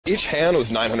each hand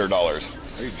was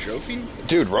 $900. Are you joking?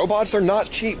 Dude, robots are not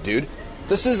cheap, dude.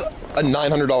 This is a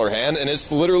 $900 hand, and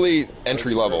it's literally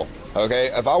entry level. Okay,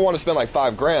 if I want to spend like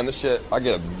 $5 grand, this shit, I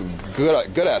get a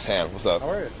good ass hand. What's up? How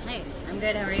are you? Hey, I'm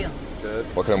good. How are you? Good.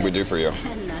 What can we do for you?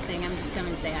 Nothing. I'm just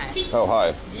coming to say hi. Oh,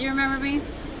 hi. Do you remember me?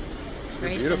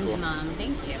 Grayson's beautiful. mom.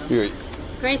 Thank you. You,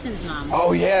 Grayson's mom.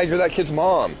 oh yeah, you're that kid's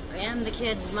mom. I am the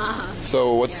kid's mom.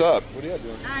 So what's up? What are you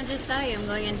doing? I just saw you. I'm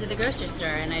going into the grocery store,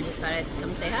 and I just thought I'd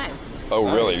come say hi.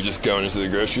 Oh really? You're just going into the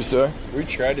grocery store? We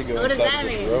tried to go What does inside that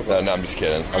this mean? robot. No, I'm just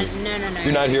kidding. No.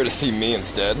 You're not here to see me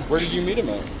instead. Where did you meet him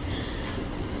at?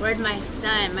 Where'd my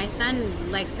son? My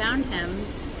son like found him,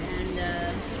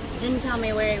 and didn't tell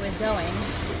me where he was going,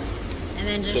 and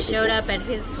then just Typical. showed up at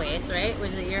his place. Right?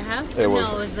 Was it your house? It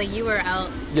was. No, it was like you were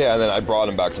out. Yeah, and then I brought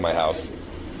him back to my house.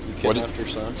 You What kidnapped your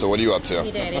son? So what are you up to?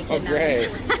 He did. He Oh, kidnapped great.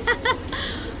 me.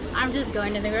 I'm just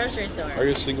going to the grocery store. Are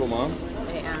you a single mom?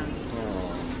 I am.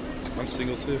 Oh, I'm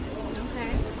single too.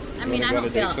 Okay. I You mean, wanna I go on don't a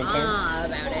date feel sometime?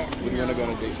 about it. Would you want to go on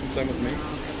a date sometime with me?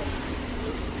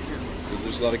 Because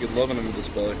there's a lot of good loving under this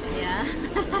belly. Yeah.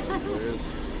 There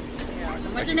is.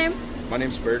 What's your name? My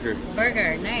name's Burger.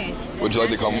 Burger. Nice. Would you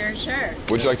like to come? Your shirt.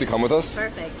 Would you like to come with us?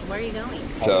 Perfect. Where are you going?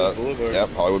 Hollywood Boulevard. Yep,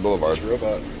 Hollywood Boulevard. This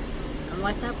robot. And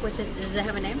what's up with this? Does it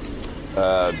have a name?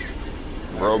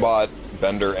 Robot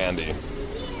Bender Andy.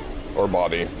 Or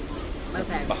Bobby.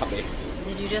 Okay. Bobby.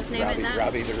 Did you just name Robbie, it that?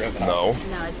 Robbie the robot. No.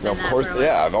 No, it's been No, of that course. for a while.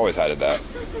 Yeah, I've always had it that.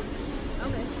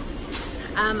 Okay.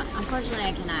 Unfortunately,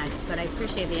 I cannot, but I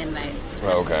appreciate the invite.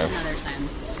 Oh, okay. Another time.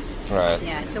 All right.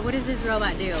 Yeah. So, what does this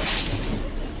robot do?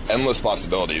 Endless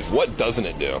possibilities. What doesn't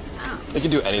it do? Oh. It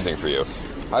can do anything for you.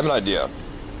 I have an idea.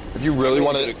 If you really really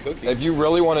want good at to, cooking. if you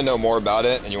really want to know more about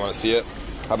it and you want to see it,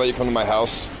 how about you come to my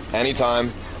house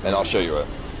anytime and I'll show you it.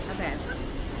 Okay.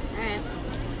 All right.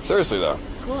 Seriously though.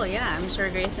 Cool. Yeah, I'm sure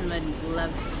Grayson would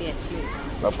love to see it too.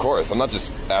 Of course. I'm not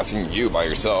just asking you by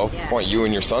yourself. Yeah. I want you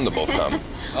and your son to both come.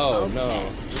 Oh, Okay.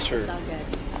 no. Just her. It's all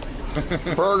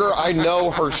good. Burger, I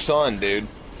know her son, dude.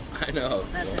 I know.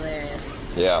 That's hilarious.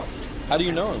 Yeah. How do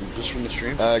you know him? Just from the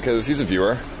stream? Because he's a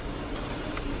viewer.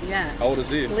 Yeah. How old is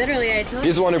he? Literally, I told you.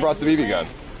 He's the one who brought the BB that- gun.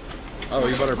 Oh,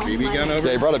 you brought our BB gun over?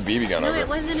 Yeah, he brought a BB gun No, over. it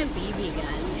wasn't a BB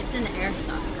gun. It's an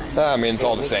airsoft gun. I mean, it's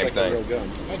all the Looks same like a thing. real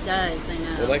gun. It does, I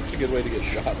know. Well, like, it's a good way to get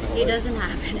shot in the He leg. doesn't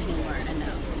have it anymore, I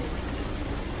know.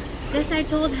 This I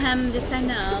told him, this I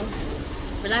know.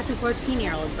 But that's a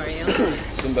 14-year-old for you.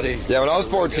 Somebody. Yeah, when I was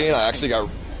 14, I actually got.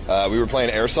 We were playing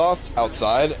airsoft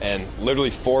outside, and literally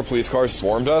 4 police cars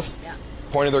swarmed us, Yeah.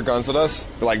 pointed their guns at us,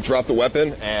 they, like dropped the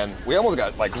weapon, and we almost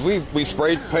got like 'cause we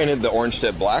spray painted the orange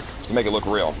tip black to make it look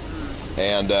real.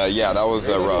 And yeah, that was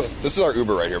rough. This is our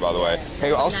Uber right here, by the way.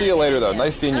 Hey, I'll see you later though.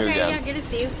 Nice seeing you Okay, again. yeah, good to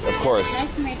see you. Of course.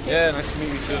 Nice to meet you. Yeah, nice to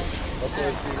meet you too. Hopefully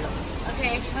I see you again.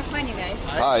 Okay, have fun, you guys.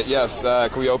 Hi. Yes.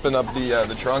 Can we open up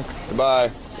the trunk? Goodbye.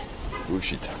 Ooh,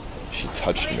 she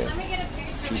touched Wait, me. let me get a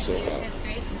picture She's so with you, hot. because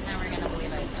Grayson's never going to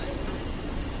believe I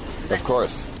saw you. Of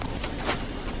course.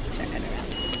 Turn it around.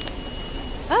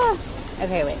 Ah!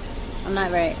 Okay, wait. I'm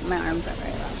not very, my arms aren't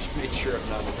very long. Make sure I'm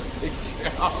not in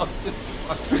the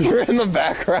picture. You're in the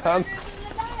background.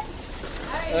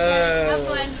 Alright, have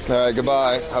fun. All right.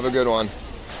 Goodbye. Have a good one.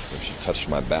 Oh, she touched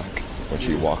my back when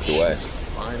she walked away. She's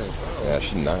fine as hell. Yeah,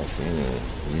 she's nice. Oh,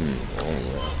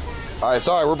 yeah. All right,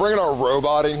 sorry, we're bringing our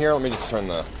robot in here. Let me just turn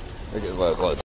the. Let